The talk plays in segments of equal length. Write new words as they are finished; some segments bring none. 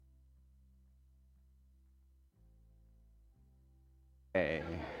Okay.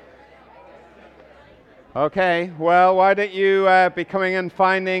 Okay, well, why don't you be coming and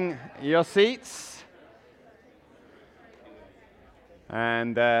finding your seats?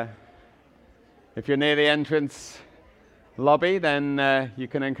 And if you're near the entrance lobby, then you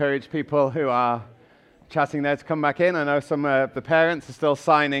can encourage people who are chatting there to come back in. I know some of the parents are still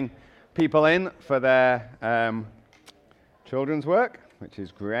signing people in for their children's work, which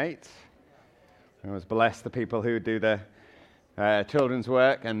is great. I always bless the people who do the children's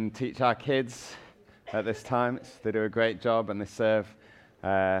work and teach our kids at this time. They do a great job, and they serve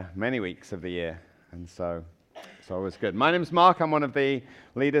many weeks of the year, and so it's always good. My name's Mark. I'm one of the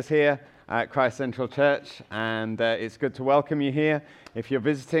leaders here at Christ Central Church, and it's good to welcome you here. If you're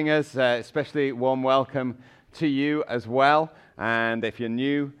visiting us, especially warm welcome to you as well, and if you're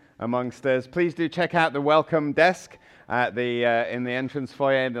new amongst us, please do check out the welcome desk at in the entrance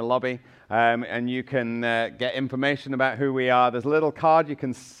foyer in the lobby, and you can get information about who we are. There's a little card you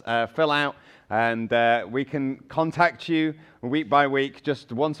can fill out, and we can contact you week by week,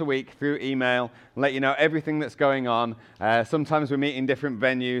 just once a week through email, and let you know everything that's going on. Sometimes we meet in different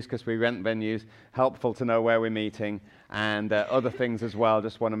venues because we rent venues. Helpful to know where we're meeting, and other things as well.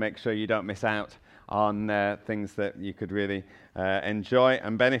 Just want to make sure you don't miss out on things that you could really enjoy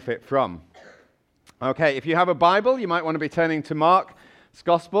and benefit from. Okay, if you have a Bible, you might want to be turning to Mark's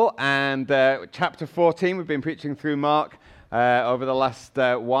Gospel and chapter 14. We've been preaching through Mark over the last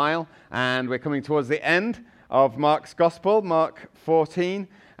while, and we're coming towards the end of Mark's Gospel, Mark 14,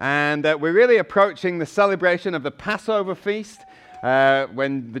 and we're really approaching the celebration of the Passover feast,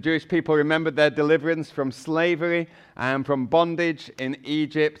 when the Jewish people remembered their deliverance from slavery and from bondage in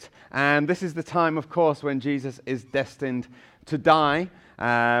Egypt. And this is the time, of course, when Jesus is destined to die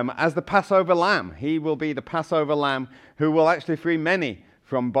as the Passover lamb. He will be the Passover lamb who will actually free many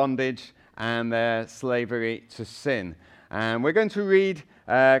from bondage and their slavery to sin. And we're going to read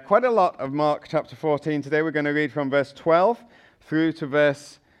quite a lot of Mark chapter 14 today. We're going to read from verse 12 through to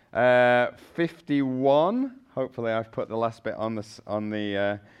verse 51. Hopefully I've put the last bit on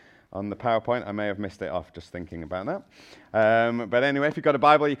the PowerPoint. I may have missed it off just thinking about that. But anyway, if you've got a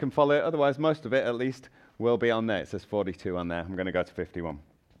Bible, you can follow it. Otherwise, most of it, at least, will be on there. It says 42 on there. I'm going to go to 51.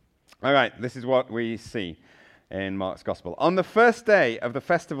 All right, this is what we see in Mark's Gospel. On the first day of the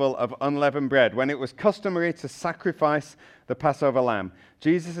festival of unleavened bread, when it was customary to sacrifice the Passover lamb,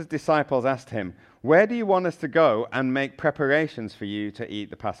 Jesus' disciples asked him, "Where do you want us to go and make preparations for you to eat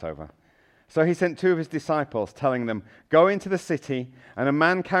the Passover?" So he sent two of his disciples, telling them, "Go into the city, and a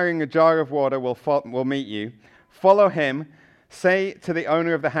man carrying a jar of water will meet you. Follow him. Say to the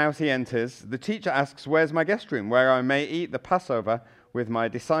owner of the house he enters, 'The teacher asks, where's my guest room, where I may eat the Passover with my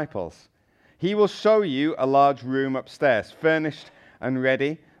disciples?' He will show you a large room upstairs, furnished and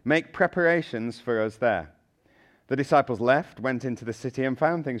ready. Make preparations for us there." The disciples left, went into the city, and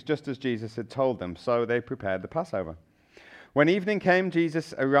found things just as Jesus had told them. So they prepared the Passover. When evening came,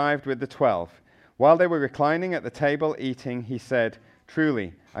 Jesus arrived with the 12. While they were reclining at the table eating, he said,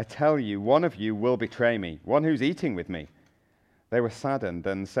 "Truly, I tell you, one of you will betray me, one who's eating with me." They were saddened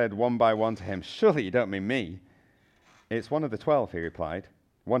and said one by one to him, "Surely you don't mean me?" "It's one of the 12, he replied,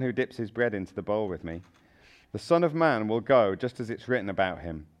 "one who dips his bread into the bowl with me. The Son of Man will go just as it's written about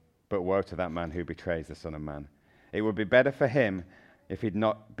him, but woe to that man who betrays the Son of Man. It would be better for him if he'd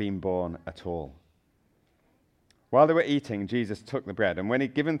not been born at all." While they were eating, Jesus took the bread, and when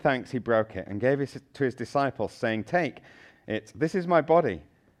he'd given thanks, he broke it and gave it to his disciples, saying, "Take it, this is my body."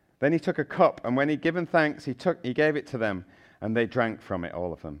 Then he took a cup, and when he'd given thanks, he gave it to them, and they drank from it,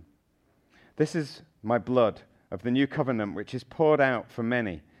 all of them. "This is my blood of the new covenant, which is poured out for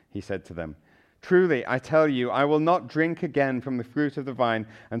many," he said to them. "Truly, I tell you, I will not drink again from the fruit of the vine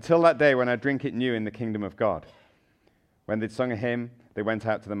until that day when I drink it new in the kingdom of God." When they'd sung a hymn, they went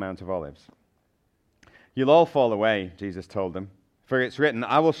out to the Mount of Olives. "You'll all fall away," Jesus told them, "for it's written,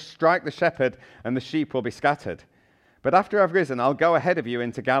 'I will strike the shepherd, and the sheep will be scattered.' But after I've risen, I'll go ahead of you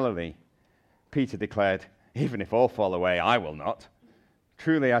into Galilee." Peter declared, "Even if all fall away, I will not."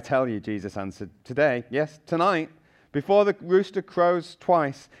 "Truly, I tell you," Jesus answered, "today, yes, tonight, before the rooster crows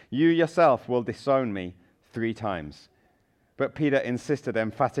twice, you yourself will disown me 3 times. But Peter insisted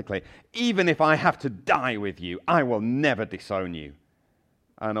emphatically, "Even if I have to die with you, I will never disown you."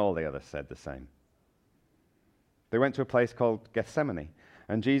 And all the others said the same. They went to a place called Gethsemane,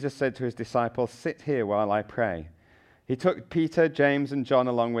 and Jesus said to his disciples, "Sit here while I pray." He took Peter, James, and John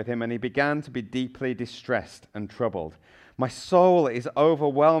along with him, and he began to be deeply distressed and troubled. "My soul is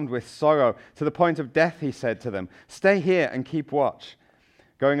overwhelmed with sorrow to the point of death," he said to them. "Stay here and keep watch."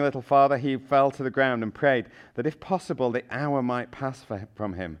 Going a little farther, he fell to the ground and prayed that if possible the hour might pass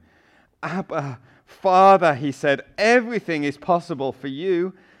from him. Abba, Father, he said, everything is possible for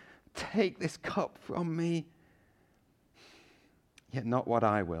you. Take this cup from me. Yet not what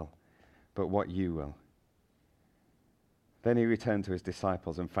I will, but what you will. Then he returned to his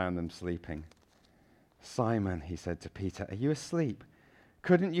disciples and found them sleeping. Simon, he said to Peter, are you asleep?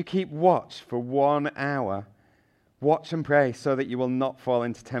 Couldn't you keep watch for 1 hour? Watch and pray so that you will not fall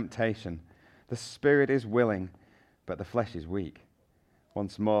into temptation. The spirit is willing, but the flesh is weak.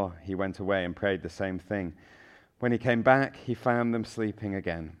 Once more he went away and prayed the same thing. When he came back, he found them sleeping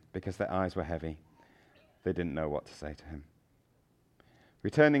again because their eyes were heavy. They didn't know what to say to him.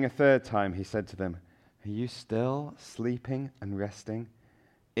 Returning a third time, he said to them, are you still sleeping and resting?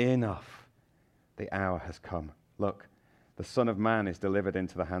 Enough. The hour has come. Look, the Son of Man is delivered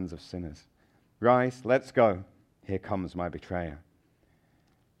into the hands of sinners. Rise, let's go. Here comes my betrayer.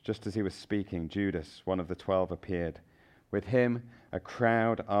 Just as he was speaking, Judas, one of the 12, appeared. With him, a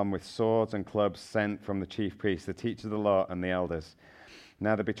crowd armed with swords and clubs sent from the chief priests, the teachers of the law, and the elders.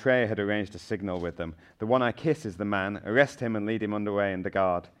 Now the betrayer had arranged a signal with them. The one I kiss is the man. Arrest him and lead him underway under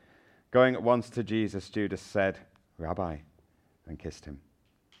guard. Going at once to Jesus, Judas said, Rabbi, and kissed him.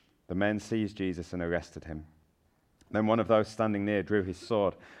 The men seized Jesus and arrested him. Then one of those standing near drew his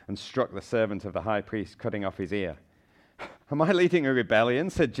sword and struck the servant of the high priest, cutting off his ear. Am I leading a rebellion,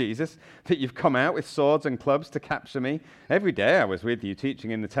 said Jesus, that you've come out with swords and clubs to capture me? Every day I was with you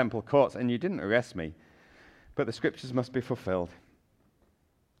teaching in the temple courts, and you didn't arrest me. But the scriptures must be fulfilled.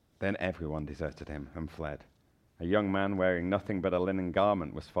 Then everyone deserted him and fled. A young man wearing nothing but a linen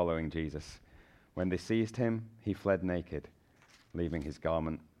garment was following Jesus. When they seized him, he fled naked, leaving his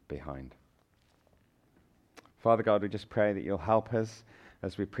garment behind. Father God, we just pray that you'll help us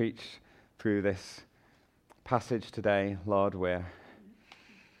as we preach through this passage today. Lord, we're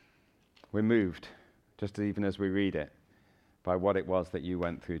moved, just even as we read it, by what it was that you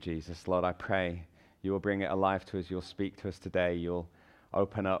went through, Jesus. Lord, I pray you will bring it alive to us. You'll speak to us today. You'll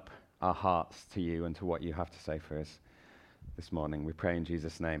open up our hearts to you and to what you have to say for us this morning. We pray in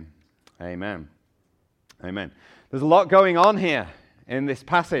Jesus' name. Amen. Amen. There's a lot going on here in this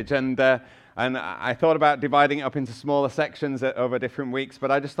passage, and I thought about dividing it up into smaller sections over different weeks,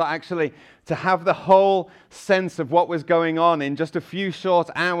 but I just thought actually to have the whole sense of what was going on in just a few short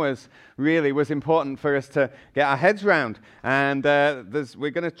hours really was important for us to get our heads round. And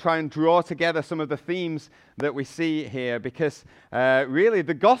we're going to try and draw together some of the themes that we see here, because really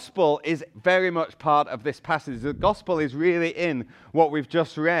the gospel is very much part of this passage. The gospel is really in what we've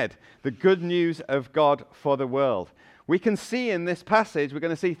just read, the good news of God for the world. We can see in this passage, we're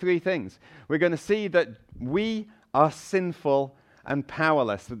going to see three things. We're going to see that we are sinful and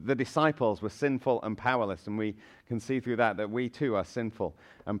powerless. The disciples were sinful and powerless, and we can see through that we too are sinful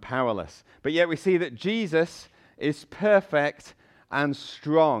and powerless. But yet we see that Jesus is perfect and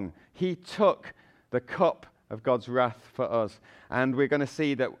strong. He took the cup of God's wrath for us, and we're going to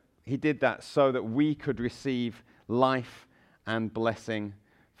see that he did that so that we could receive life and blessing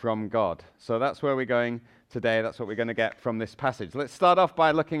from God. So that's where we're going today. That's what we're going to get from this passage. Let's start off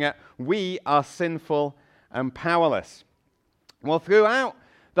by looking at we are sinful and powerless. Well, throughout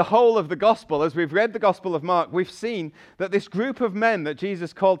the whole of the gospel, as we've read the Gospel of Mark, we've seen that this group of men that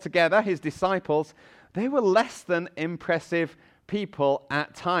Jesus called together, his disciples, they were less than impressive people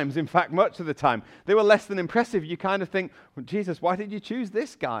at times. In fact, much of the time, they were less than impressive. You kind of think, well, Jesus, why did you choose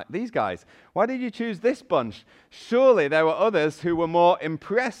these guys? Why did you choose this bunch? Surely there were others who were more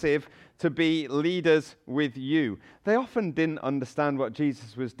impressive to be leaders with you. They often didn't understand what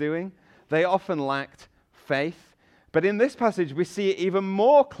Jesus was doing. They often lacked faith. But in this passage, we see it even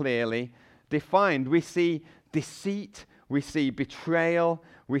more clearly defined. We see deceit, we see betrayal,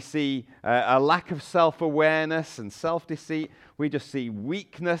 we see a lack of self-awareness and self-deceit. We just see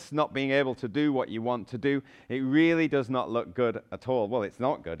weakness, not being able to do what you want to do. It really does not look good at all. Well, it's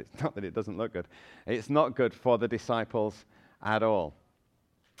not good. It's not that it doesn't look good. It's not good for the disciples at all.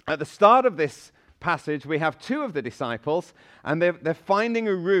 At the start of this passage, we have two of the disciples, and they're finding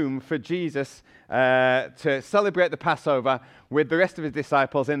a room for Jesus to celebrate the Passover with the rest of his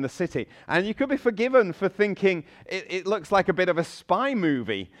disciples in the city. And you could be forgiven for thinking it looks like a bit of a spy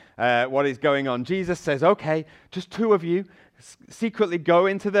movie, what is going on. Jesus says, okay, just two of you, secretly go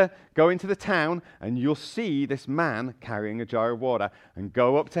into the town, and you'll see this man carrying a jar of water, and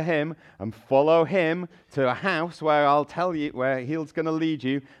go up to him and follow him to a house where I'll tell you where he's going to lead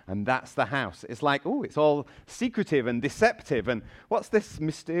you, and that's the house. It's like, oh, it's all secretive and deceptive, and what's this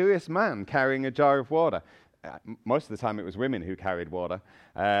mysterious man carrying a jar of water? Most of the time it was women who carried water,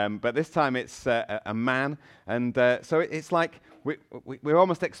 but this time it's a man, and so it's like, we're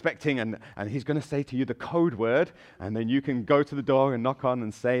almost expecting, and he's going to say to you the code word, and then you can go to the door and knock on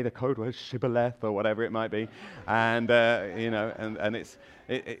and say the code word, shibboleth, or whatever it might be. And,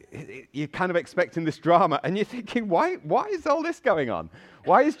 you're kind of expecting this drama, and you're thinking, why is all this going on?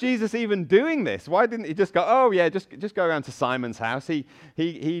 Why is Jesus even doing this? Why didn't he just go, oh yeah, just go around to Simon's house.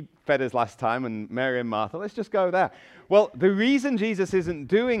 He fed us last time, and Mary and Martha, let's just go there. Well, the reason Jesus isn't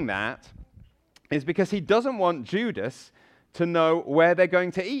doing that is because he doesn't want Judas to know where they're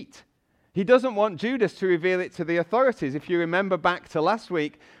going to eat. He doesn't want Judas to reveal it to the authorities. If you remember back to last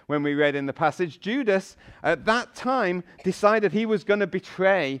week when we read in the passage, Judas at that time decided he was going to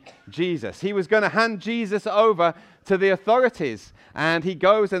betray Jesus. He was going to hand Jesus over to the authorities. And he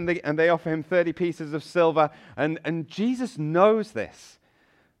goes and they offer him 30 pieces of silver. And Jesus knows this.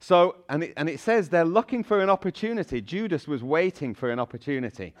 So, and it says they're looking for an opportunity. Judas was waiting for an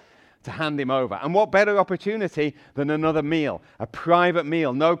opportunity to hand him over. And what better opportunity than another meal, a private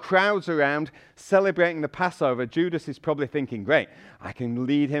meal, no crowds around, celebrating the Passover. Judas is probably thinking, great, I can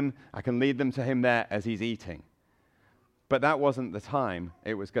lead them to him there as he's eating. But that wasn't the time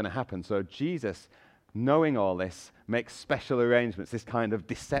it was going to happen. So Jesus, knowing all this, makes special arrangements, this kind of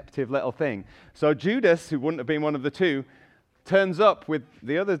deceptive little thing. So Judas, who wouldn't have been one of the two, turns up with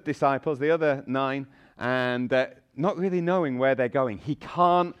the other disciples, the other 9, and not really knowing where they're going. He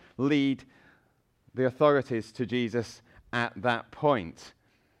can't lead the authorities to Jesus at that point.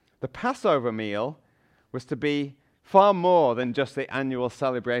 The Passover meal was to be far more than just the annual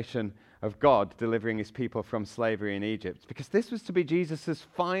celebration of God delivering his people from slavery in Egypt, because this was to be Jesus'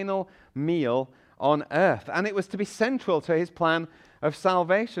 final meal on earth, and it was to be central to his plan of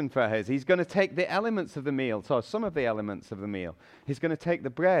salvation for us. He's going to take the elements of the meal, so some of the elements of the meal. He's going to take the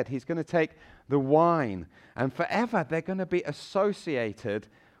bread, he's going to take the wine, and forever they're going to be associated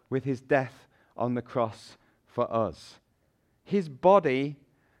with his death on the cross for us. His body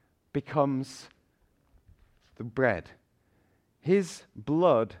becomes the bread. His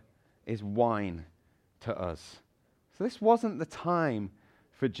blood is wine to us. So this wasn't the time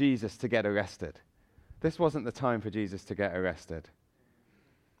for Jesus to get arrested. This wasn't the time for Jesus to get arrested.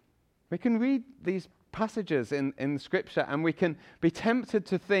 We can read these passages in Scripture and we can be tempted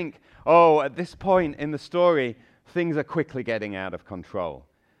to think, oh, at this point in the story, things are quickly getting out of control.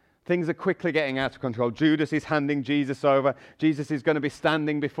 Things are quickly getting out of control. Judas is handing Jesus over. Jesus is going to be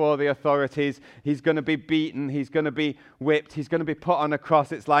standing before the authorities. He's going to be beaten. He's going to be whipped. He's going to be put on a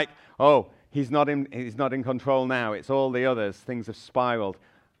cross. It's like, oh, he's not in control now. It's all the others. Things have spiraled.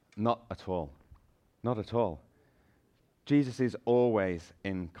 Not at all. Not at all. Jesus is always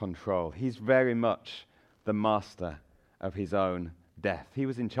in control. He's very much the master of his own death. He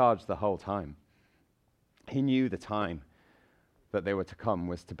was in charge the whole time. He knew the time that they were to come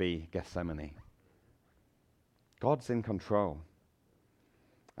was to be Gethsemane. God's in control.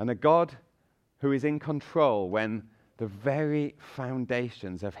 And a God who is in control when the very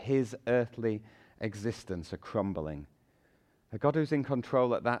foundations of his earthly existence are crumbling. A God who's in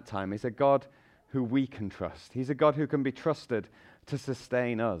control at that time is a God who we can trust. He's a God who can be trusted to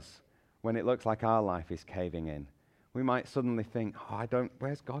sustain us when it looks like our life is caving in. We might suddenly think,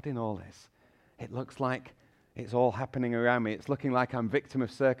 where's God in all this? It looks like it's all happening around me. It's looking like I'm victim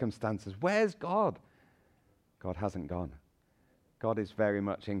of circumstances. Where's God? God hasn't gone. God is very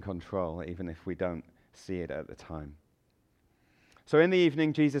much in control, even if we don't see it at the time. So in the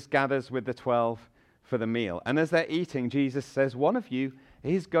evening, Jesus gathers with the 12 for the meal. And as they're eating, Jesus says, one of you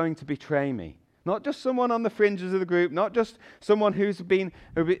is going to betray me. Not just someone on the fringes of the group, not just someone who's been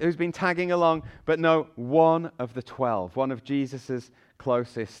tagging along, but no, one of the 12, one of Jesus'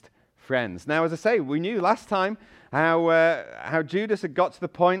 closest friends. Now, as I say, we knew last time how Judas had got to the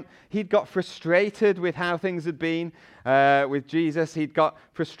point. He'd got frustrated with how things had been with Jesus. He'd got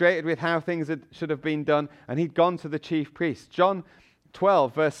frustrated with how things should have been done, and he'd gone to the chief priests. John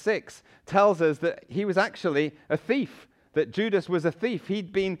 12, verse 6, tells us that he was actually a thief, that Judas was a thief.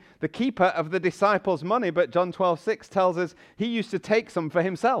 He'd been the keeper of the disciples' money, but John 12:6 tells us he used to take some for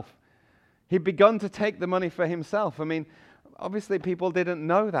himself. He'd begun to take the money for himself. I mean, obviously people didn't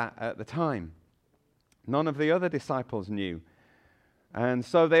know that at the time. None of the other disciples knew. And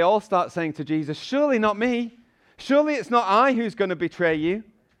so they all start saying to Jesus, surely not me. Surely it's not I who's going to betray you.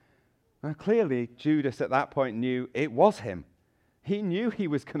 Now clearly Judas at that point knew it was him. He knew he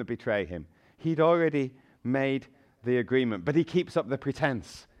was going to betray him. He'd already made the agreement, but he keeps up the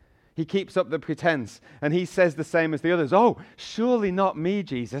pretense. He keeps up the pretense, and he says the same as the others. Oh, surely not me,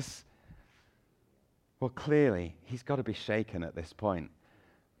 Jesus. Well, clearly, he's got to be shaken at this point,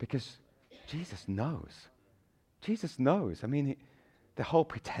 because Jesus knows. Jesus knows. I mean, the whole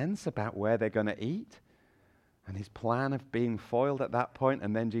pretense about where they're going to eat, And his plan of being foiled at that point,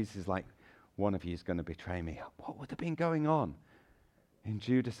 and then Jesus is like, one of you is going to betray me. What would have been going on in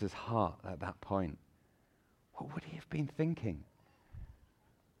Judas's heart at that point? What would he have been thinking?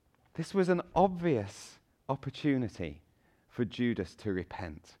 This was an obvious opportunity for Judas to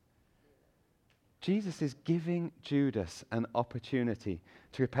repent. Jesus is giving Judas an opportunity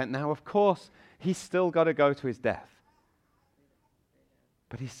to repent. Now, of course, he's still got to go to his death.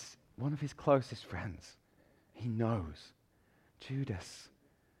 But he's one of his closest friends. He knows. Judas,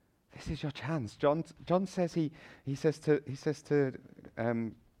 this is your chance. John says Jesus says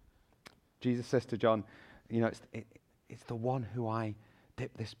to John, it's the one who I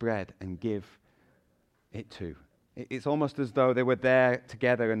dip this bread and give it to. It's almost as though they were there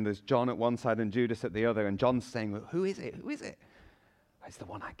together and there's John at one side and Judas at the other, and John's saying, well, who is it? Who is it? It's the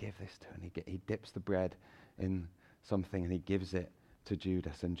one I give this to. And he dips the bread in something and he gives it to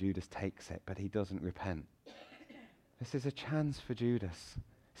Judas, and Judas takes it, but he doesn't repent. This is a chance for Judas.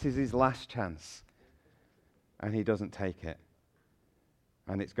 This is his last chance, and he doesn't take it.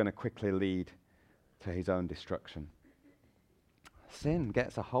 And it's going to quickly lead to his own destruction. Sin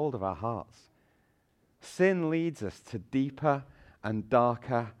gets a hold of our hearts. Sin leads us to deeper and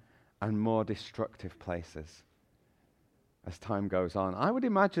darker and more destructive places as time goes on. I would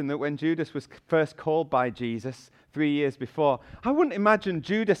imagine that when Judas was first called by Jesus 3 years before, I wouldn't imagine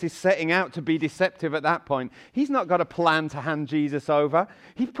Judas is setting out to be deceptive at that point. He's not got a plan to hand Jesus over.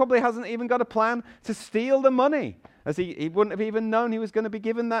 He probably hasn't even got a plan to steal the money, as he wouldn't have even known he was going to be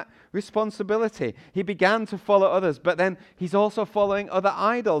given that responsibility. He began to follow others, but then he's also following other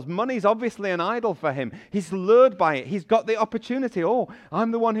idols. Money's obviously an idol for him. He's lured by it. He's got the opportunity. Oh,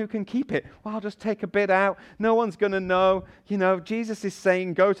 I'm the one who can keep it. Well, I'll just take a bit out. No one's going to know. Jesus is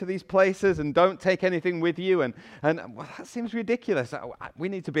saying, go to these places and don't take anything with you. And well, that seems ridiculous. We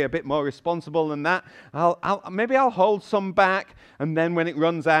need to be a bit more responsible than that. Maybe I'll hold some back, and then when it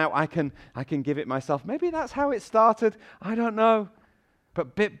runs out, I can give it myself. Maybe that's how it started. I don't know.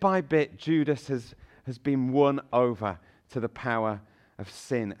 But bit by bit, Judas has been won over to the power of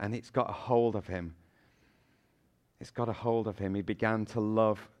sin, and it's got a hold of him. It's got a hold of him. He began to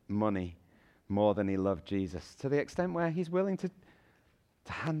love money more than he loved Jesus, to the extent where he's willing to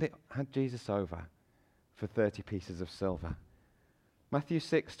hand Jesus over for 30 pieces of silver. Matthew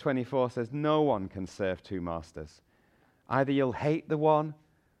 6:24 says, no one can serve two masters. Either you'll hate the one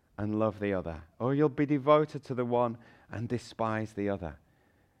and love the other, or you'll be devoted to the one and despise the other.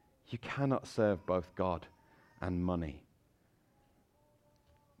 You cannot serve both God and money.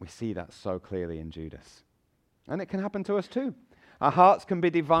 We see that so clearly in Judas. And it can happen to us too. Our hearts can be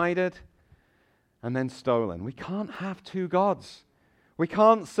divided and then stolen. We can't have two gods. We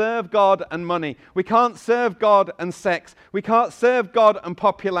can't serve God and money. We can't serve God and sex. We can't serve God and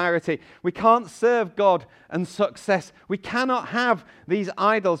popularity. We can't serve God and success. We cannot have these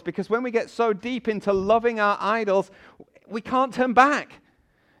idols, because when we get so deep into loving our idols, we can't turn back.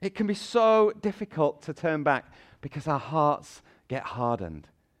 It can be so difficult to turn back because our hearts get hardened.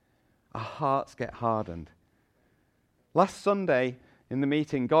 Our hearts get hardened. Last Sunday, in the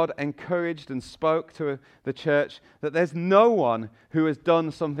meeting, God encouraged and spoke to the church that there's no one who has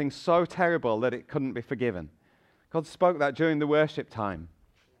done something so terrible that it couldn't be forgiven. God spoke that during the worship time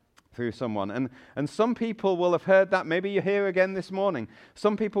through someone. And some people will have heard that. Maybe you're here again this morning.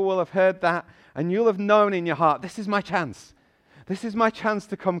 Some people will have heard that, and you'll have known in your heart, this is my chance. This is my chance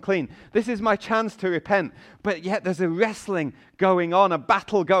to come clean. This is my chance to repent. But yet there's a wrestling going on, a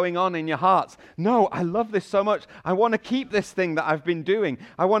battle going on in your hearts. No, I love this so much. I want to keep this thing that I've been doing.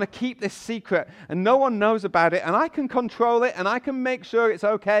 I want to keep this secret, and no one knows about it, and I can control it, and I can make sure it's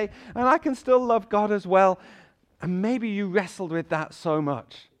okay, and I can still love God as well. And maybe you wrestled with that so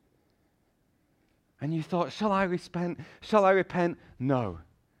much. And you thought, shall I repent? Shall I repent? No.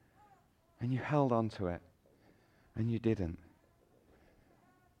 And you held on to it, and you didn't.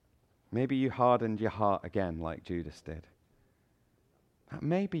 Maybe you hardened your heart again like Judas did. That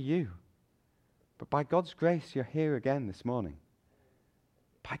may be you. But by God's grace, you're here again this morning.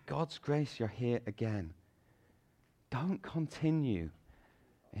 By God's grace, you're here again. Don't continue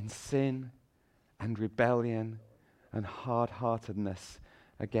in sin and rebellion and hard-heartedness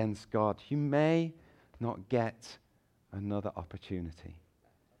against God. You may not get another opportunity.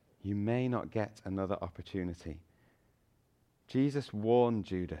 You may not get another opportunity. Jesus warned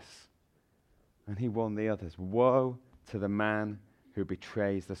Judas, and he warned the others. Woe to the man who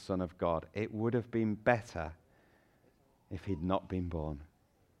betrays the Son of God. It would have been better if he'd not been born.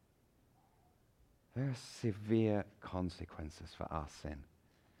 There are severe consequences for our sin.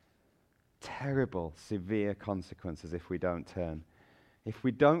 Terrible, severe consequences if we don't turn. If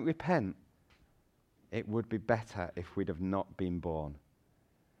we don't repent, it would be better if we'd have not been born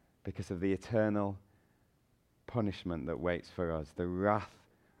because of the eternal punishment that waits for us, the wrath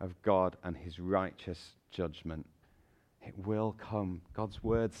of God and his righteous judgment. It will come. God's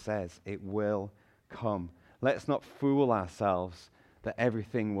word says it will come. Let's not fool ourselves that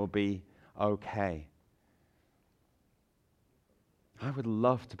everything will be okay. I would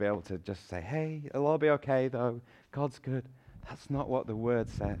love to be able to just say, hey, it'll all be okay though. God's good. That's not what the word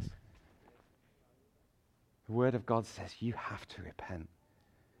says. The word of God says you have to repent.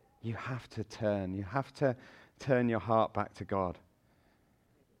 You have to turn. You have to turn your heart back to God.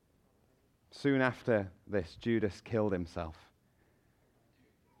 Soon after this, Judas killed himself.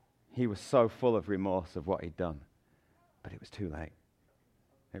 He was so full of remorse of what he'd done. But it was too late.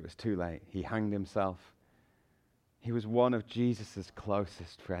 It was too late. He hanged himself. He was one of Jesus'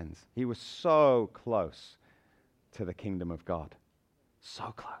 closest friends. He was so close to the kingdom of God.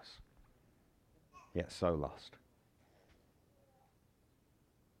 So close. Yet so lost.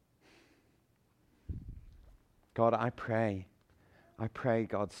 God, I pray,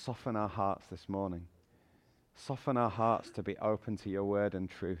 God, soften our hearts this morning. Soften our hearts to be open to your word and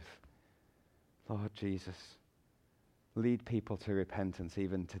truth. Lord Jesus, lead people to repentance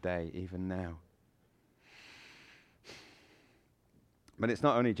even today, even now. But it's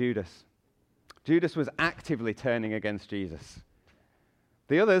not only Judas. Judas was actively turning against Jesus.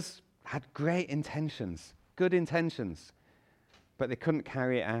 The others had great intentions, good intentions, but they couldn't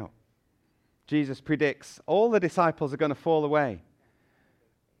carry it out. Jesus predicts all the disciples are going to fall away.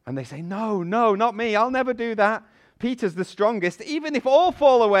 And they say, no, not me. I'll never do that. Peter's the strongest. Even if all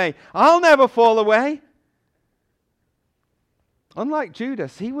fall away, I'll never fall away. Unlike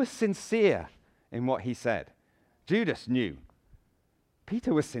Judas, he was sincere in what he said. Judas knew.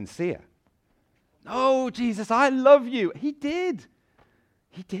 Peter was sincere. No, Jesus, I love you. He did.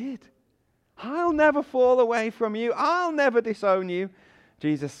 He did. I'll never fall away from you. I'll never disown you.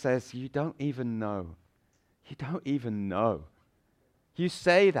 Jesus says, you don't even know. You don't even know. You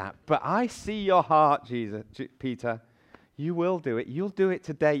say that, but I see your heart, Peter. You will do it. You'll do it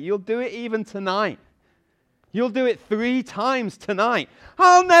today. You'll do it even tonight. You'll do it 3 times tonight.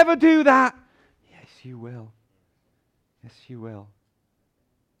 I'll never do that. Yes, you will. Yes, you will.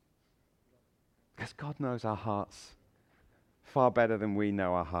 Because God knows our hearts far better than we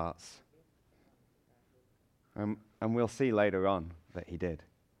know our hearts. And we'll see later on that he did.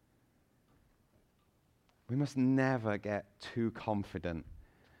 We must never get too confident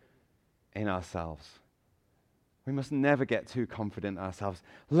in ourselves. We must never get too confident in ourselves.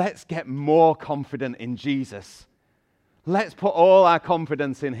 Let's get more confident in Jesus. Let's put all our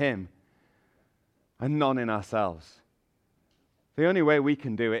confidence in him and none in ourselves. The only way we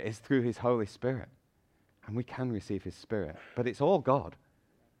can do it is through his Holy Spirit. And we can receive his Spirit. But it's all God.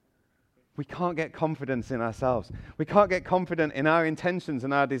 We can't get confidence in ourselves. We can't get confident in our intentions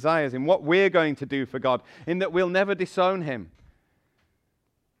and our desires, in what we're going to do for God, in that we'll never disown him.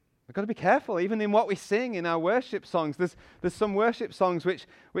 We've got to be careful, even in what we sing in our worship songs. There's some worship songs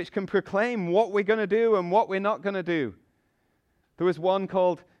which can proclaim what we're going to do and what we're not going to do. There was one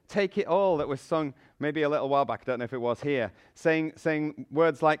called Take It All that was sung maybe a little while back, I don't know if it was here, saying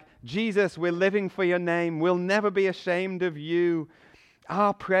words like, Jesus, we're living for your name. We'll never be ashamed of you.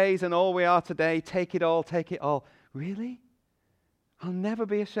 Our praise and all we are today, take it all, take it all. Really? I'll never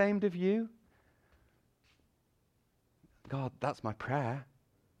be ashamed of you? God, that's my prayer.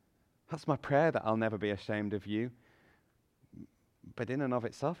 That's my prayer, that I'll never be ashamed of you. But in and of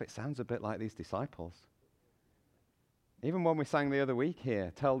itself, it sounds a bit like these disciples. Even when we sang the other week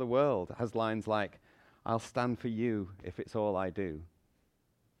here, Tell the World, has lines like, I'll stand for you if it's all I do.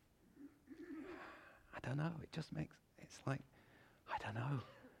 I don't know. It just makes, it's like, I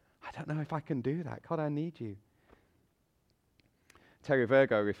don't know if I can do that. God, I need you. Terry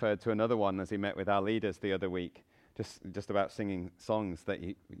Virgo referred to another one as he met with our leaders the other week, just about singing songs that,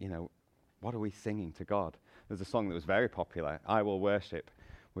 you know, what are we singing to God? There's a song that was very popular, I Will Worship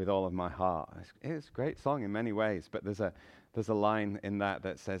with All of My Heart. It's a great song in many ways, but there's a line in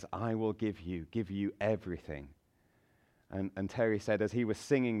that says, I will give you everything. And Terry said as he was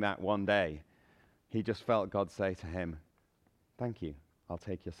singing that one day, he just felt God say to him, thank you, I'll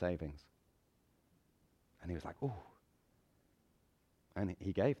take your savings. And he was like, oh. And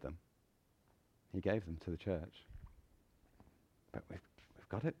he gave them. He gave them to the church. But we've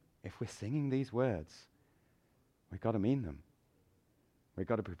got it. If we're singing these words, we've got to mean them. We've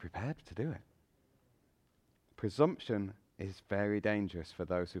got to be prepared to do it. Presumption is very dangerous for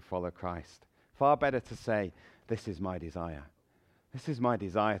those who follow Christ. Far better to say, this is my desire. This is my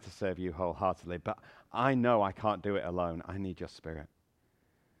desire to serve you wholeheartedly, but I know I can't do it alone. I need your Spirit.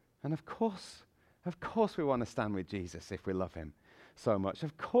 And of course, Of course we want to stand with Jesus if we love him so much.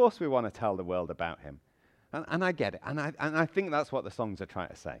 Of course we want to tell the world about him. And I get it. And I think that's what the songs are trying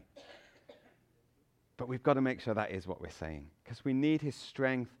to say. But we've got to make sure that is what we're saying, because we need his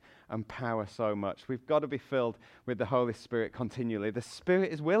strength and power so much. We've got to be filled with the Holy Spirit continually. The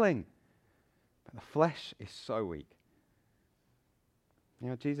Spirit is willing, but the flesh is so weak. You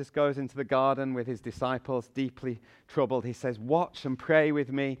know, Jesus goes into the garden with his disciples, deeply troubled. He says, "Watch and pray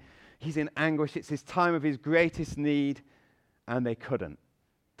with me." He's in anguish. It's his time of his greatest need, and they couldn't.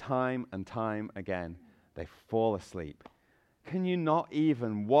 Time and time again, they fall asleep. Can you not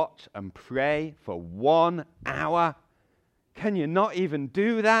even watch and pray for 1 hour? Can you not even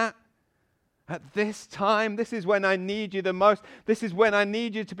do that? At this time, this is when I need you the most. This is when I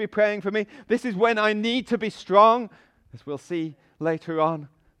need you to be praying for me. This is when I need to be strong. As we'll see later on,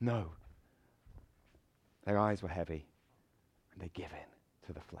 no. Their eyes were heavy, and they give in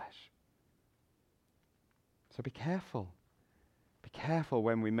to the flesh. So be careful. Be careful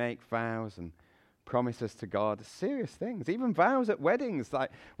when we make vows and promises to God, serious things, even vows at weddings.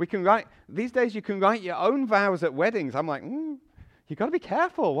 Like we can write, these days you can write your own vows at weddings. I'm like, you've got to be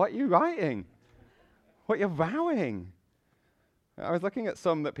careful what you're writing, what you're vowing. I was looking at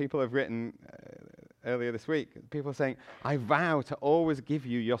some that people have written earlier this week. People are saying, I vow to always give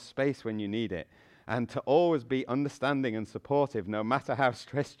you your space when you need it, and to always be understanding and supportive no matter how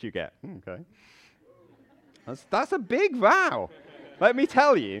stressed you get. Okay. That's a big vow. Let me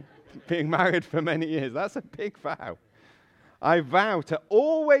tell you. Being married for many years, that's a big vow. I vow to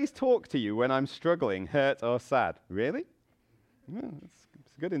always talk to you when I'm struggling, hurt, or sad. Really? Yeah, it's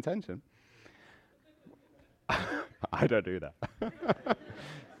a good intention. I don't do that.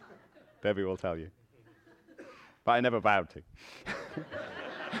 Debbie will tell you. But I never vowed to.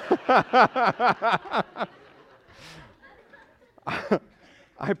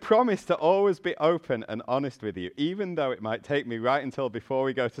 I promise to always be open and honest with you, even though it might take me right until before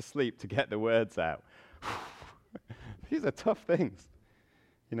we go to sleep to get the words out. These are tough things.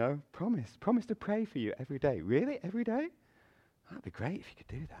 You know, promise to pray for you every day. Really? Every day? That'd be great if you could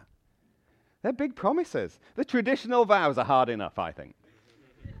do that. They're big promises. The traditional vows are hard enough, I think.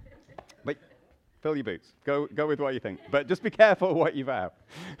 But fill your boots. Go with what you think. But just be careful what you vow.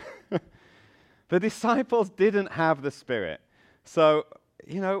 The disciples didn't have the Spirit. So,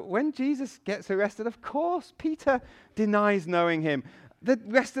 you know, when Jesus gets arrested, of course, Peter denies knowing him. The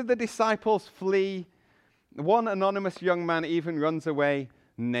rest of the disciples flee. One anonymous young man even runs away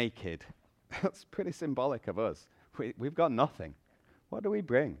naked. That's pretty symbolic of us. We've got nothing. What do we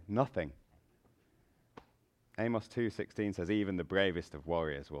bring? Nothing. Amos 2:16 says, even the bravest of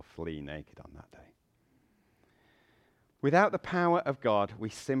warriors will flee naked on that day. Without the power of God, we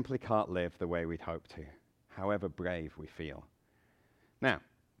simply can't live the way we'd hope to, however brave we feel. Now,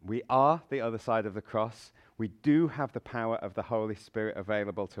 we are the other side of the cross. We do have the power of the Holy Spirit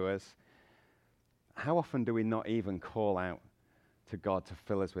available to us. How often do we not even call out to God to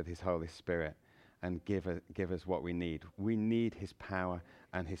fill us with his Holy Spirit and give us what we need? We need his power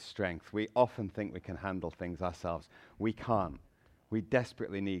and his strength. We often think we can handle things ourselves. We can't. We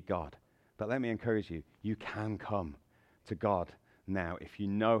desperately need God. But let me encourage you, you can come to God now if you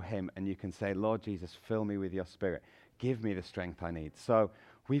know him and you can say, Lord Jesus, fill me with your Spirit. Give me the strength I need. So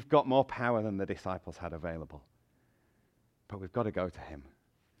we've got more power than the disciples had available. But we've got to go to him.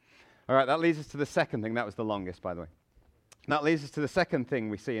 All right, that leads us to the second thing. That was the longest, by the way. That leads us to the second thing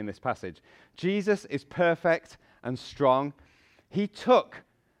we see in this passage. Jesus is perfect and strong. He took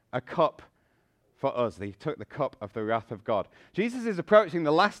a cup for us. He took the cup of the wrath of God. Jesus is approaching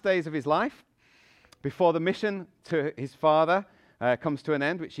the last days of his life before the mission to his Father comes to an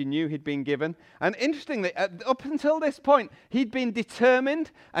end, which he knew he'd been given. And interestingly, up until this point, he'd been determined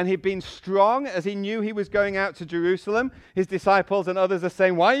and he'd been strong as he knew he was going out to Jerusalem. His disciples and others are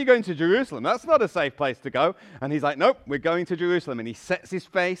saying, why are you going to Jerusalem? That's not a safe place to go. And he's like, nope, we're going to Jerusalem. And he sets his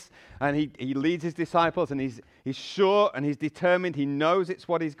face and he leads his disciples and he's sure and he's determined. He knows it's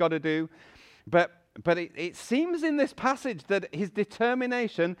what he's got to do. But it seems in this passage that his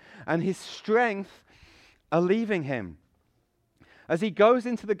determination and his strength are leaving him. As he goes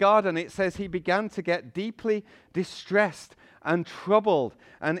into the garden, it says he began to get deeply distressed and troubled.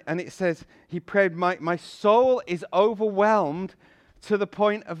 And it says he prayed, my soul is overwhelmed to the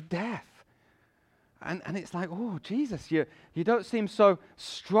point of death. And it's like, oh, Jesus, you don't seem so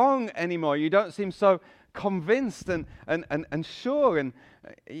strong anymore. You don't seem so convinced and sure. And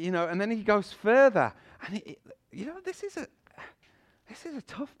then he goes further. And this is a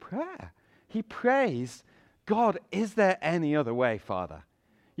tough prayer. He prays, God, is there any other way, Father?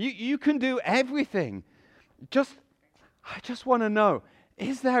 You can do everything. I just want to know,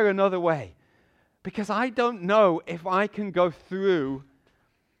 is there another way? because I don't know if I can go through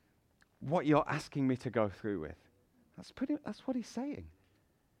what you're asking me to go through with. That's what he's saying.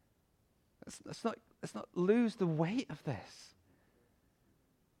 Let's not lose the weight of this.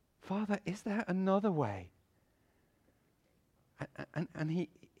 Father, is there another way? And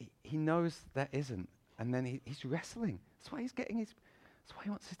he knows there isn't. And then he's wrestling. That's why that's why he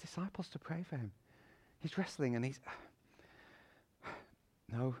wants his disciples to pray for him. He's wrestling and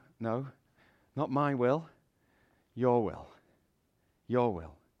no, not my will, your will. Your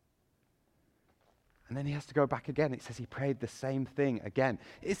will. And then he has to go back again. It says he prayed the same thing again.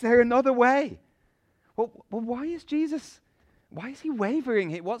 Is there another way? Well, why is he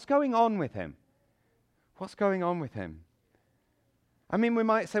wavering? What's going on with him? What's going on with him? I mean, we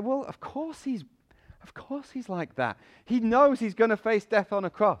might say, well, of course he's like that. He knows he's going to face death on a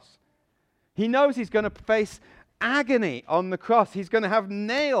cross. He knows he's going to face agony on the cross. He's going to have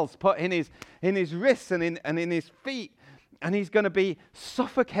nails put in his wrists and in his feet. And he's going to be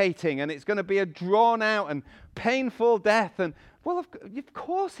suffocating, and it's going to be a drawn out and painful death. And well, of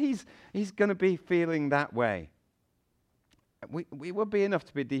course he's going to be feeling that way. We would be enough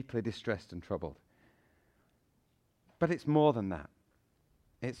to be deeply distressed and troubled. But it's more than that.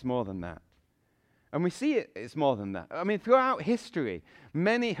 It's more than that. And we see it's more than that. I mean, throughout history,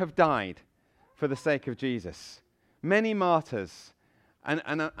 many have died for the sake of Jesus. Many martyrs. And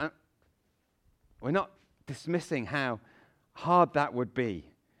we're not dismissing how hard that would be.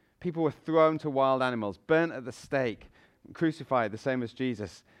 People were thrown to wild animals, burnt at the stake, crucified, the same as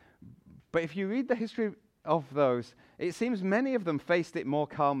Jesus. But if you read the history of those, it seems many of them faced it more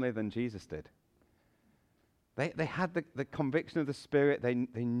calmly than Jesus did. They had the conviction of the Spirit. They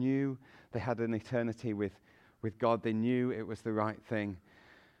knew they had an eternity with God. They knew it was the right thing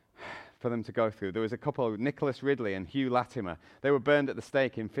for them to go through. There was a couple, Nicholas Ridley and Hugh Latimer. They were burned at the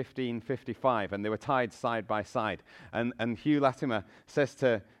stake in 1555, and they were tied side by side. And Hugh Latimer says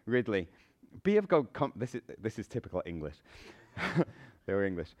to Ridley, "Be of good this is typical English." They were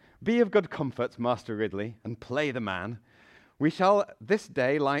English. "Be of good comfort, Master Ridley, and play the man. We shall this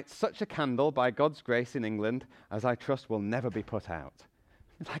day light such a candle by God's grace in England as I trust will never be put out."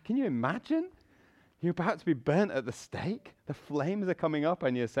 Like, can you imagine? You're about to be burnt at the stake. The flames are coming up,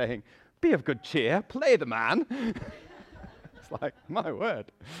 and you're saying, "Be of good cheer, play the man." It's like, my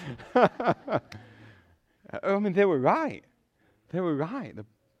word. I mean, they were right. They were right. The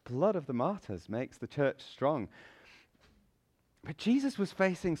blood of the martyrs makes the church strong. But Jesus was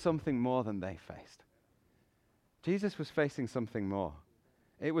facing something more than they faced. Jesus was facing something more.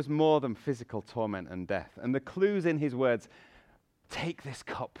 It was more than physical torment and death. And the clues in his words, "Take this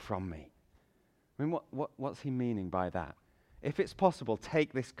cup from me." I mean, what's he meaning by that? If it's possible,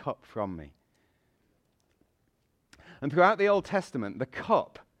 take this cup from me. And throughout the Old Testament, the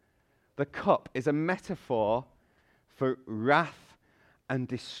cup is a metaphor for wrath and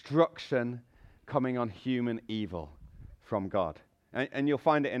destruction coming on human evil from God. And you'll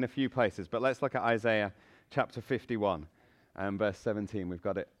find it in a few places, but let's look at Isaiah chapter 51 and verse 17. We've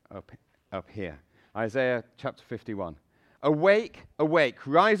got it up here. Isaiah chapter 51. "Awake, awake,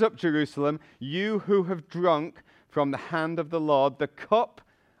 rise up, Jerusalem, you who have drunk from the hand of the Lord the cup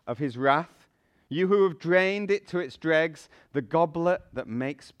of his wrath, you who have drained it to its dregs, the goblet that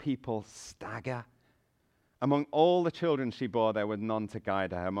makes people stagger. Among all the children she bore, there was none to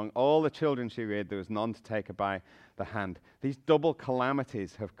guide her. Among all the children she reared, there was none to take her by the hand. These double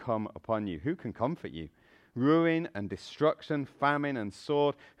calamities have come upon you. Who can comfort you? Ruin and destruction, famine and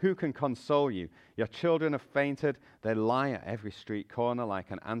sword. Who can console you? Your children have fainted. They lie at every street corner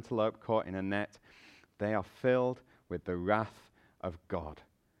like an antelope caught in a net. They are filled with the wrath of God,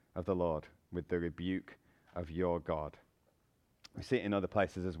 of the Lord, with the rebuke of your God." We see it in other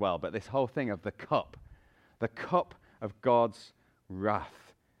places as well, but this whole thing of the cup of God's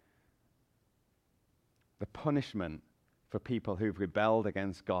wrath, the punishment for people who've rebelled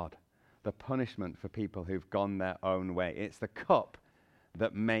against God, the punishment for people who've gone their own way. It's the cup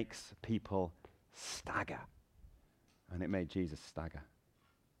that makes people stagger. And it made Jesus stagger.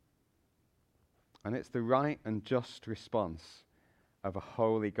 And it's the right and just response of a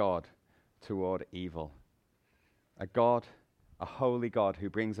holy God toward evil. A holy God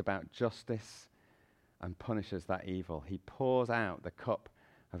who brings about justice and punishes that evil. He pours out the cup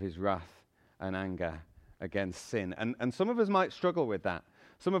of his wrath and anger against sin. And some of us might struggle with that.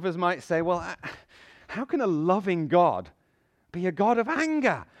 Some of us might say, well, how can a loving God be a God of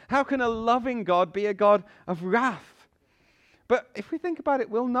anger? How can a loving God be a God of wrath? But if we think about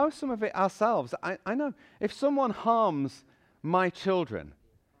it, we'll know some of it ourselves. I know if someone harms my children,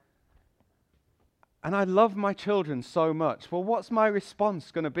 and I love my children so much, well, what's my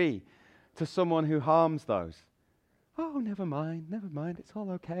response going to be to someone who harms those? Oh, never mind, it's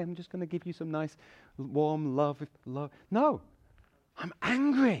all okay. I'm just going to give you some nice, warm love. No, I'm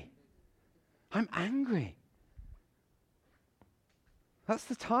angry. I'm angry. That's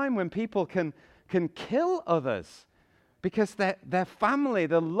the time when people can kill others because their family,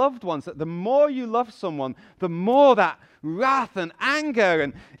 their loved ones, that the more you love someone, the more that wrath and anger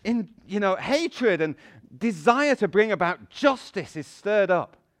and hatred and desire to bring about justice is stirred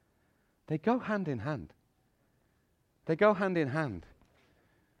up. They go hand in hand. They go hand in hand.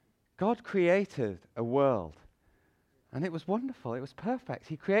 God created a world, and it was wonderful. It was perfect.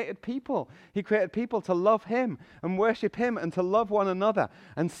 He created people. He created people to love Him and worship Him and to love one another.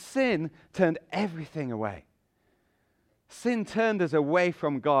 And sin turned everything away. Sin turned us away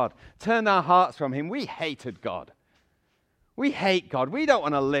from God, turned our hearts from Him. We hated God. We hate God. We don't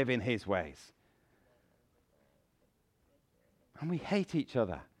want to live in His ways. And we hate each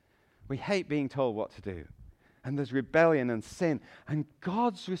other. We hate being told what to do. And there's rebellion and sin. And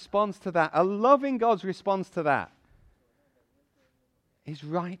God's response to that, a loving God's response to that, is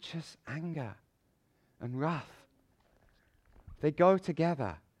righteous anger and wrath. They go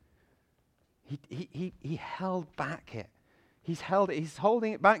together. He held back it. He's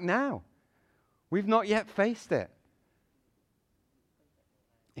holding it back now. We've not yet faced it.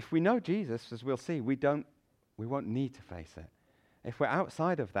 If we know Jesus, as we'll see, we won't need to face it. If we're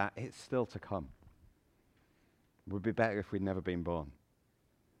outside of that, it's still to come. It would be better if we'd never been born.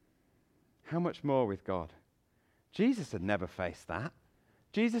 How much more with God? Jesus had never faced that.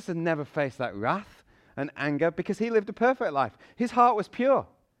 Jesus had never faced that wrath and anger because He lived a perfect life. His heart was pure.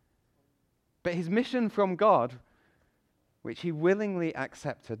 But His mission from God, which He willingly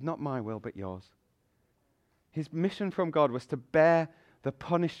accepted, not my will but yours. His mission from God was to bear the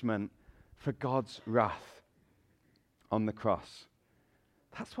punishment for God's wrath on the cross.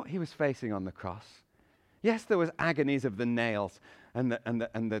 That's what He was facing on the cross. Yes, there was agonies of the nails and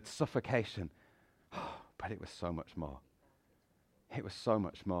the suffocation. But it was so much more. It was so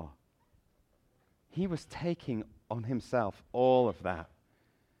much more. He was taking on Himself all of that.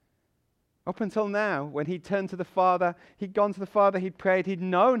 Up until now, when He'd turned to the Father, He'd gone to the Father, He'd prayed, He'd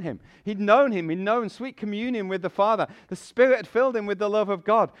known Him. He'd known sweet communion with the Father. The Spirit had filled Him with the love of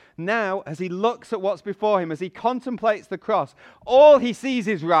God. Now, as He looks at what's before Him, as He contemplates the cross, all He sees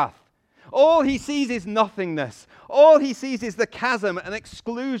is wrath. All He sees is nothingness. All He sees is the chasm and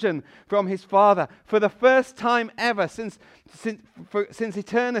exclusion from His Father. For the first time ever since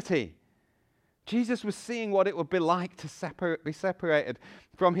eternity, Jesus was seeing what it would be like to be separated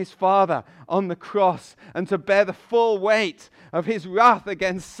from His Father on the cross and to bear the full weight of His wrath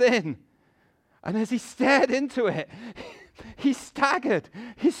against sin. And as He stared into it, He staggered.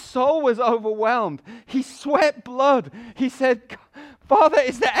 His soul was overwhelmed. He sweat blood. He said, Father,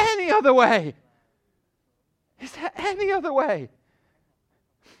 is there any other way? Is there any other way?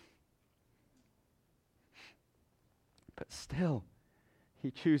 But still,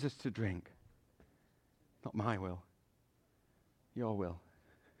 He chooses to drink. Not my will. Your will.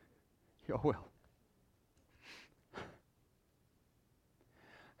 Your will.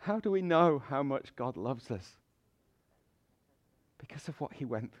 How do we know how much God loves us? Because of what He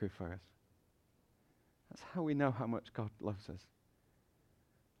went through for us. That's how we know how much God loves us.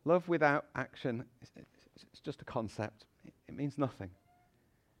 Love without action, it's just a concept. It means nothing.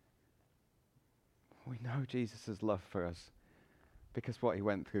 We know Jesus' love for us because what He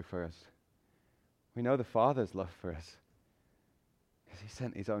went through for us. We know the Father's love for us because He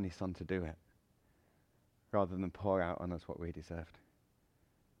sent His only Son to do it rather than pour out on us what we deserved.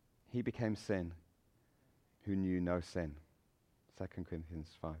 He became sin who knew no sin. 2 Corinthians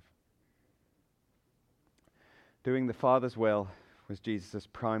 5. Doing the Father's will was Jesus'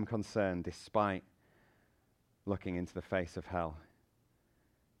 prime concern despite looking into the face of hell.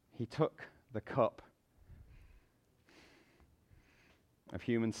 He took the cup of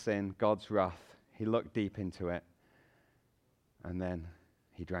human sin, God's wrath. He looked deep into it and then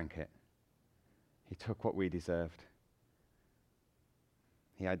He drank it. He took what we deserved.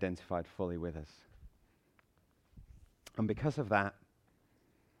 He identified fully with us. And because of that,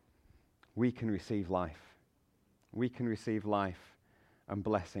 we can receive life. We can receive life and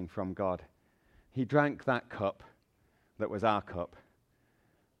blessing from God. He drank that cup that was our cup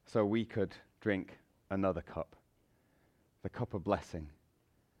so we could drink another cup, the cup of blessing,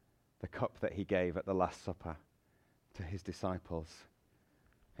 the cup that He gave at the Last Supper to His disciples.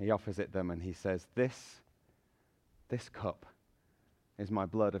 He offers it them and He says, this cup is my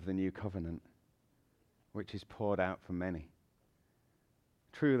blood of the new covenant, which is poured out for many.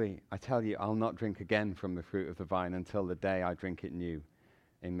 Truly, I tell you, I'll not drink again from the fruit of the vine until the day I drink it new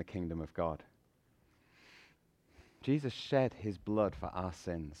in the kingdom of God. Jesus shed his blood for our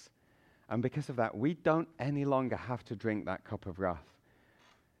sins. And because of that, we don't any longer have to drink that cup of wrath.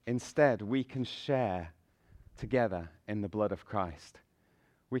 Instead, we can share together in the blood of Christ.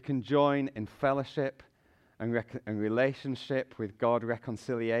 We can join in fellowship and relationship with God,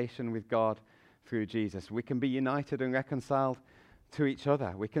 reconciliation with God through Jesus. We can be united and reconciled to each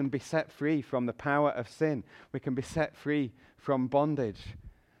other. We can be set free from the power of sin. We can be set free from bondage.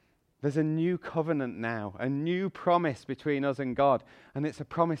 There's a new covenant now, a new promise between us and God, and it's a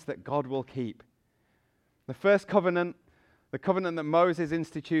promise that God will keep. The first covenant, the covenant that Moses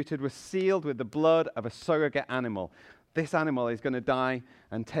instituted, was sealed with the blood of a surrogate animal. This animal is going to die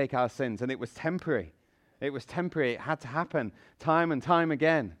and take our sins, and it was temporary. It was temporary. It had to happen time and time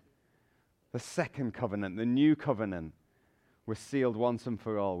again. The second covenant, the new covenant, was sealed once and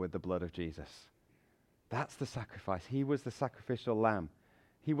for all with the blood of Jesus. That's the sacrifice. He was the sacrificial lamb.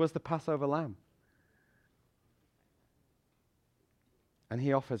 He was the Passover lamb. And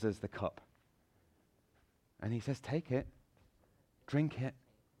he offers us the cup. And he says, take it, drink it.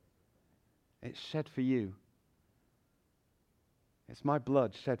 It's shed for you. It's my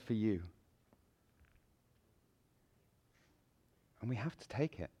blood shed for you. And we have to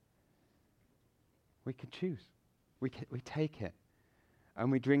take it. We can choose. We take it.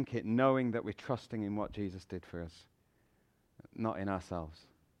 And we drink it knowing that we're trusting in what Jesus did for us, not in ourselves.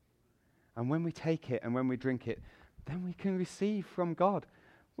 And when we take it and when we drink it, then we can receive from God.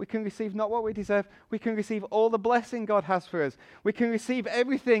 We can receive not what we deserve. We can receive all the blessing God has for us. We can receive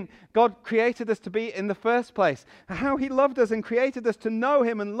everything God created us to be in the first place. How he loved us and created us to know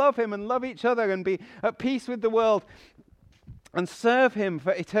him and love each other and be at peace with the world and serve him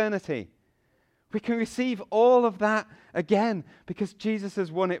for eternity. We can receive all of that again because Jesus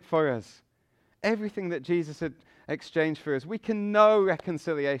has won it for us. Everything that Jesus had exchanged for us. We can know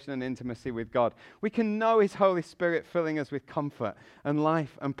reconciliation and intimacy with God. We can know his Holy Spirit filling us with comfort and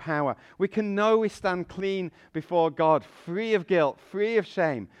life and power. We can know we stand clean before God, free of guilt, free of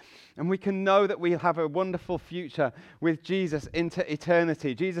shame. And we can know that we'll have a wonderful future with Jesus into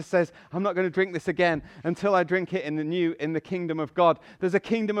eternity. Jesus says, I'm not going to drink this again until I drink it in the kingdom of God. There's a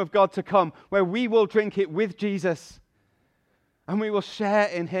kingdom of God to come where we will drink it with Jesus. And we will share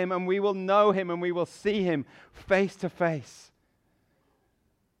in him, and we will know him, and we will see him face to face.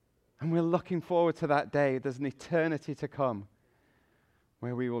 And we're looking forward to that day. There's an eternity to come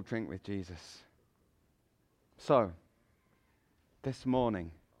where we will drink with Jesus. So, this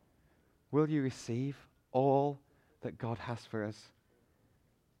morning, will you receive all that God has for us?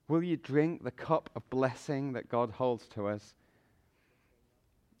 Will you drink the cup of blessing that God holds to us?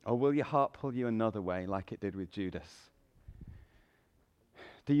 Or will your heart pull you another way like it did with Judas?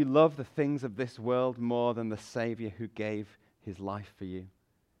 Do you love the things of this world more than the Savior who gave his life for you?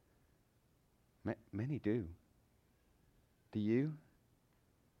 Many do. Do you?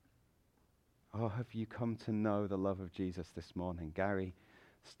 Or have you come to know the love of Jesus this morning? Gary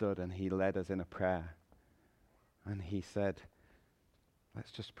stood and he led us in a prayer. And he said,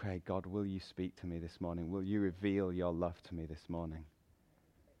 let's just pray, God, will you speak to me this morning? Will you reveal your love to me this morning?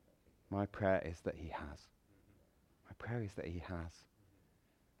 My prayer is that he has. My prayer is that he has.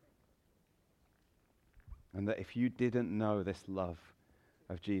 And that if you didn't know this love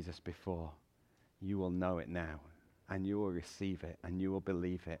of Jesus before, you will know it now, and you will receive it, and you will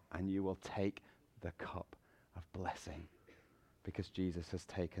believe it, and you will take the cup of blessing, because Jesus has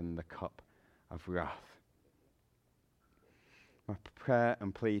taken the cup of wrath. My prayer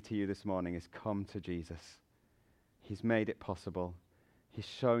and plea to you this morning is come to Jesus. He's made it possible. He's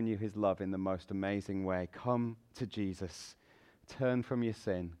shown you his love in the most amazing way. Come to Jesus. Turn from your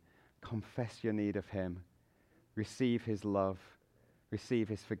sin. Confess your need of him. Receive his love, receive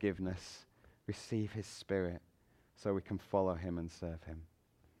his forgiveness, receive his Spirit so we can follow him and serve him.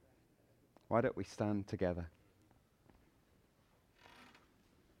 Why don't we stand together?